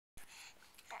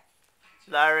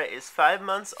Lara is 5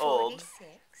 months old.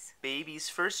 46. Baby's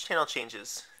first channel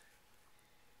changes.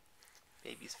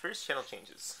 Baby's first channel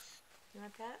changes. You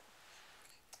want that?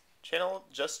 Channel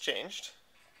just changed.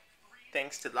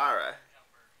 Thanks to Lara.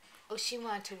 Oh, she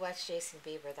wanted to watch Jason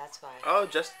Bieber, that's why. Oh,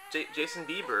 Jason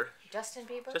Bieber. Justin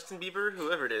Bieber? Justin Bieber,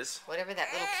 whoever it is. Whatever that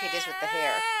little kid is with the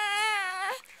hair.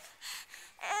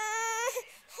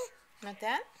 Want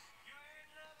that?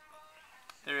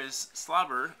 There is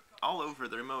slobber all over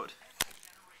the remote.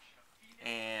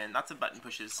 And lots of button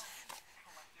pushes.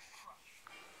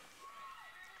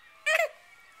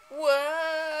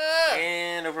 Whoa!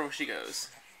 And over she goes.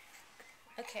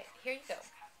 Okay, here you go.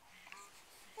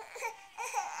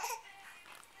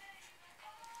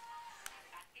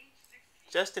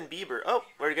 Justin Bieber. Oh,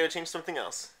 we're going to change something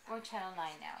else. We're Channel 9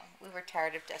 now. We were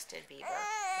tired of Justin Bieber.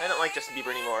 I don't like Justin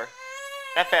Bieber anymore.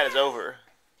 That fad is over.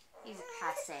 He's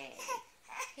passe.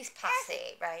 He's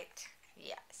passe, right?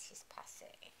 Yes, he's passe.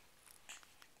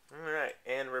 Alright,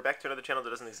 and we're back to another channel that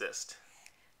doesn't exist.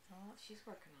 Oh, she's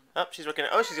working on it. Oh, she's working.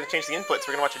 Oh, she's going to change the inputs.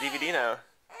 We're going to watch a DVD now.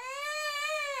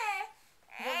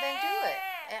 Well, then do it.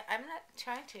 I'm not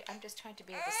trying to. I'm just trying to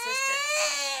be of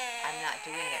assistance. I'm not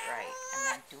doing it right. I'm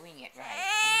not doing it right.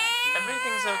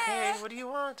 Everything's okay. What do you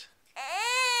want?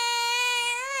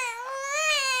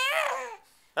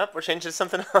 Oh, we're changing to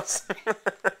something else.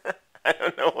 I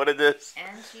don't know what it is.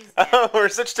 And she's Oh, we're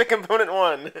switched to component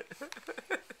 1.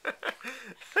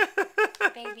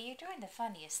 Baby, you're doing the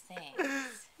funniest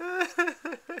things.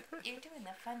 You're doing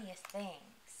the funniest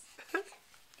things.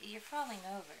 You're falling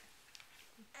over.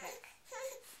 Okay.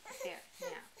 There, now,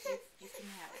 you can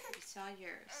have it. You saw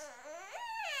yours.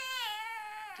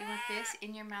 Do you want this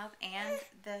in your mouth and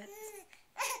the...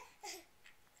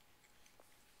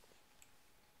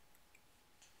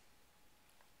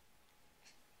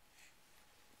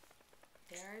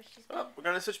 There she's Oh, going. we're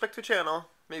going to switch back to a channel.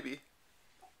 Maybe.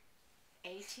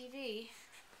 ATV.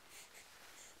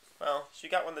 Well, she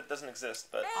got one that doesn't exist,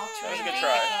 but that was a Alternative. good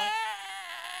try.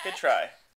 Good try.